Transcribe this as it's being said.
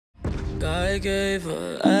I gave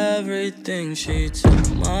her everything. She took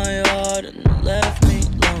my heart and left me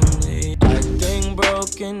lonely. I think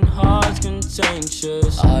broken hearts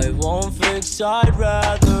contagious. I won't fix, I'd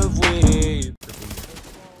rather weep.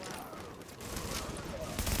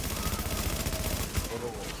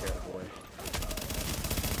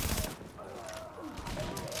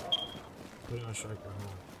 Put it on striker,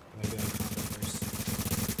 maybe I'll first.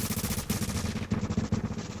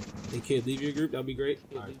 Hey kid, leave your group, that'll be great.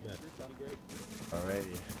 Alright,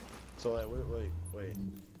 Alrighty. So wait.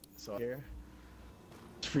 So here,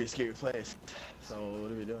 it's a pretty scary place. So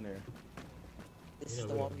what are we doing here? This is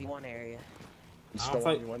the 1v1 area. It's I the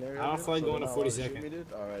don't 1v1 area, feel like so going to now 42nd. shoot me, dude?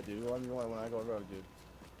 Alright, dude. 1v1 when I go rogue, dude.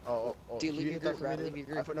 Oh, Dude, leave you your get that group, for me, Brad, dude? leave your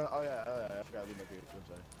group. I forgot, oh yeah, I forgot to leave my group. I'm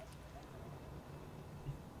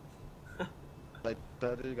sorry. Like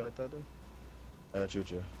that, dude. Got that, dude. I shoot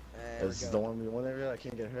you. This is the 1v1 area. I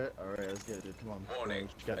can't get hurt. Alright, let's get it, dude. Come on. Warning,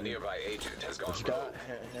 a nearby agent has gone What you got?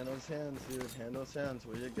 Hand those hands, dude. Hand those hands.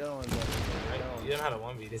 Where you going, buddy? Where you going? You don't know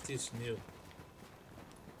how to 1v, this dude's new.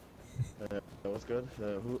 What's good?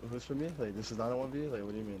 Who's for me? Like, this is not a 1v? Like,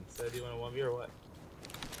 what do you mean? So do you want a 1v or what?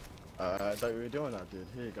 I thought we were doing that, dude.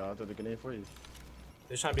 Here you go. I'll throw the grenade for you.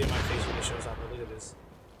 They're trying to be in my face when it shows up, but look at this.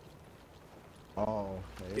 Oh.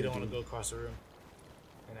 You don't want to go across the room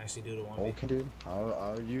and actually do the 1v. Okay, dude.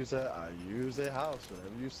 I'll use it. I'll use a house.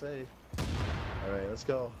 Whatever you say. Alright, let's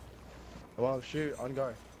go. Come on, shoot. On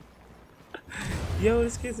guard. Yo,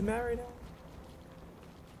 this kid's mad right now.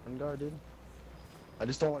 On guard, dude. I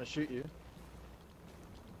just don't want to shoot you.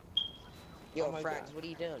 Yo, Oh my Frags, God. what are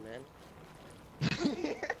you doing, man?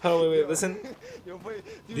 Oh, wait, listen. Yo, wait,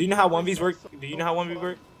 dude, Do you know how 1vs work? Do you know how 1v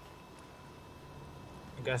work?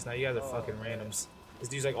 Guys, now you guys are fucking randoms. This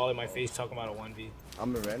dude's like all in my face talking about a 1v.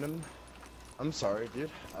 I'm a random. I'm sorry, dude.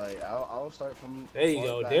 I'll start from. There you far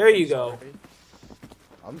go. back. There you I'm go. sorry.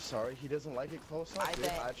 I'm sorry. He doesn't like it close up. I dude.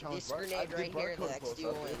 bet challenge this Bart. I grenade did right here, the barcode close XD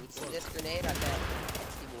up, one. dude. You see this grenade? I bet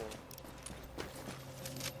XD will.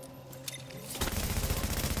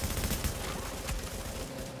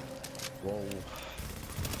 Whoa.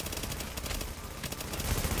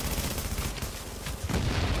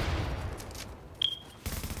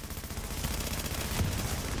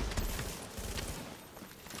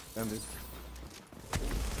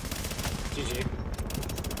 GG.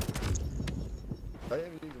 I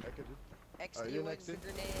haven't even back it, dude. Are you XD next wins the in?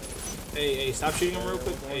 grenade. Hey, stop shooting him real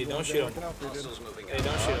quick. Hey, don't shoot him. Hey,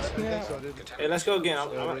 don't shoot him. Yeah. So, dude. Hey, let's go again.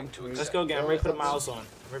 Let's go again. I'm ready to put my house on. I'm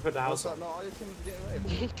ready to put the house What's up? on. No, all your team is getting right.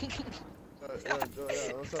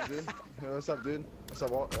 What's up, dude? What's up, dude? What's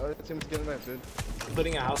up? All your team is getting right, dude. I'm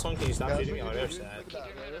putting a house on. Can you stop shooting me? Oh, they're sad. Look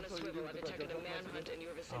at that,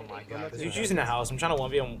 Oh my god. He's using the house. I'm trying to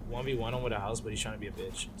 1v1 him with a house, but he's trying to be a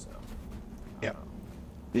bitch. So. Yeah.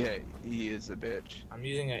 Yeah, he is a bitch. I'm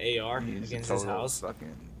using an AR He's against a his total house.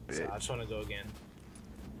 fucking bitch. So I just want to go again.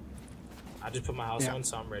 I just put my house on,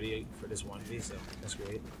 so I'm ready for this 1v, so that's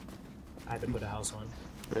great. I had to put a house on.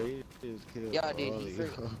 Yeah, dude, he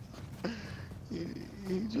freaked.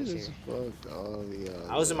 He just fucked all the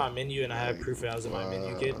I was in my menu and I had proof that I was in my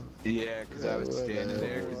menu, kid. Yeah, because I was standing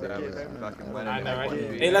there because I was fucking letting I know, right?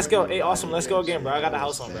 everyone be. Hey, let's go. Hey, awesome. Let's go again, bro. I got the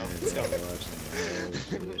house on, bro. Let's go.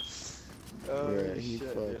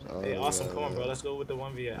 Hey, awesome. Come on, bro. Let's go with the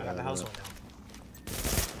 1v. I got the house on now.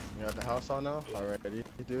 You got the house on now? Alrighty,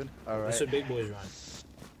 dude. That's Alright. what big boys run.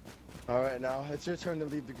 Alright, now it's your turn to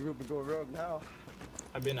leave the group and go rogue now.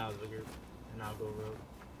 I've been out of the group, and I'll go rogue.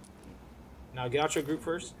 Now get out your group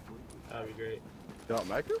first. That'd be great. Get out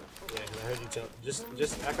my group? Yeah, because I heard you tell.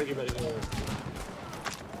 Just act like you're about to go rogue.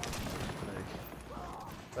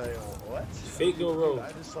 Like, what? Fake go rogue. Dude,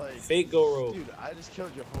 I just like. Fake go rogue. Dude, I just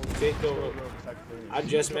killed your whole. Fake go rogue. technically. I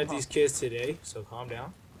just met these kids today, so calm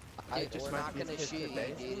down. I Dude, just we're met not these gonna kids shoot you,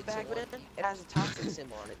 today. dude. Bagman, it has a toxic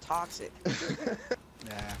symbol on it. Toxic.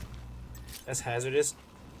 Nah. That's hazardous.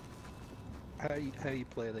 How you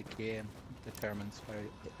play the game determines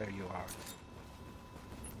how you are.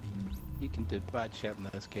 You can do bad shit in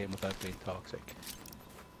this game without being toxic.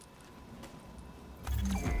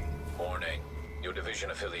 Warning. Your division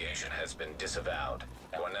affiliation has been disavowed.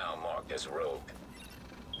 You are now marked as rogue.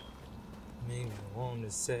 Make me want to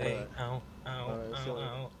say, ow, ow, ow, Alright, so-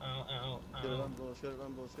 ow, ow, ow, Get a ow. rumble, get a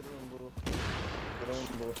rumble, get a rumble. Get a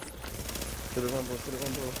rumble. Get a rumble, get a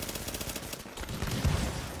rumble.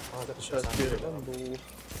 Oh, I got the show's Let's not get a good. rumble.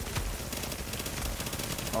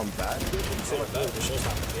 I'm bad, dude? Consider that the show's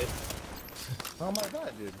not good. How am I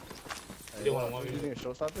bad, dude? You don't want to 1v. using a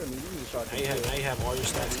showstopper? I mean, you use a shot. Now you have all your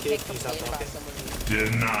stats, kid. Can you stop Complain about talking? someone who-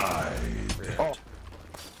 Denied. Oh,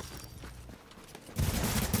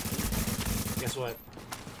 Guess what?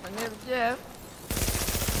 My name's Jeff.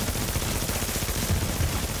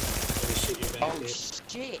 Oh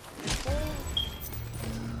shit!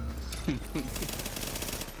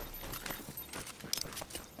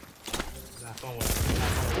 Not fun with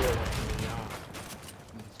real one.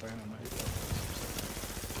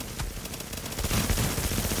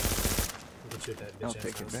 Shoot that bitch. I'll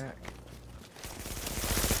take it back.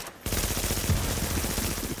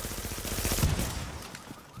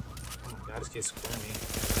 Oh my god, this kid's squirmy.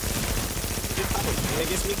 Did you pop a gun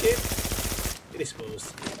against me, kid? Get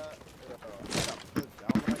exposed.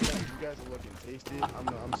 You guys are looking tasty.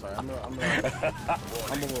 I'm sorry. I'm a little mad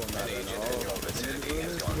right now.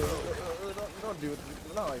 Don't do it.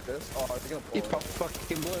 Not like this. Oh, you're gonna pull He it. popped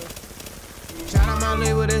fucking blue. Shout out my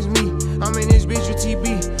label, that's me. I'm in this bitch with TB.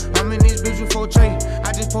 I'm in this bitch with 4 Trey.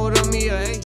 I just pulled up me a 8.